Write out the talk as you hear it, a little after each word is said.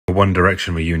A One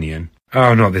Direction reunion.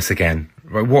 Oh, not this again.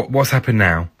 Right, what's happened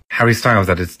now? Harry Styles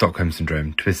added Stockholm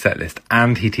Syndrome to his setlist,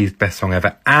 and he teased Best Song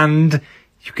Ever, and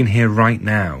you can hear Right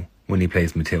Now when he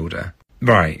plays Matilda.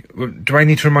 Right, well, do I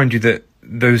need to remind you that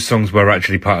those songs were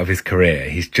actually part of his career?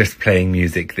 He's just playing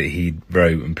music that he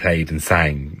wrote and played and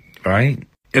sang, right?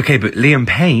 Okay, but Liam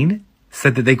Payne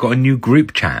said that they got a new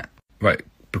group chat. Right,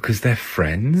 because they're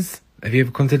friends? Have you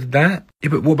ever considered that? Yeah,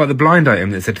 but what about the blind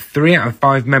item that said 3 out of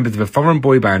 5 members of a foreign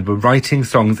boy band were writing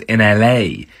songs in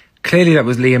LA? Clearly that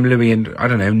was Liam, Louis and, I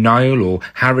don't know, Niall or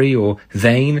Harry or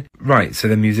Zayn. Right, so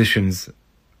they're musicians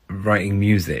writing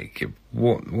music.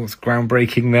 What's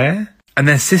groundbreaking there? And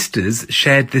their sisters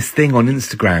shared this thing on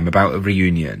Instagram about a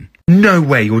reunion. No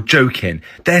way, you're joking.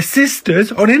 Their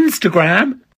sisters on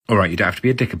Instagram? Alright, you don't have to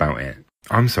be a dick about it.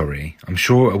 I'm sorry. I'm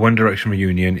sure a One Direction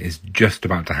reunion is just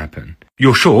about to happen.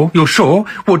 You're sure? You're sure?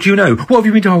 What do you know? What have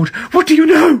you been told? What do you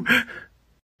know?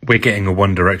 We're getting a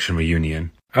One Direction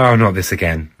reunion. Oh, not this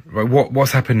again. Right,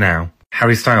 what's happened now?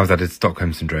 Harry Styles added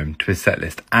Stockholm Syndrome to his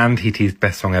setlist, and he teased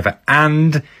Best Song Ever,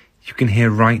 and you can hear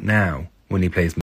Right Now when he plays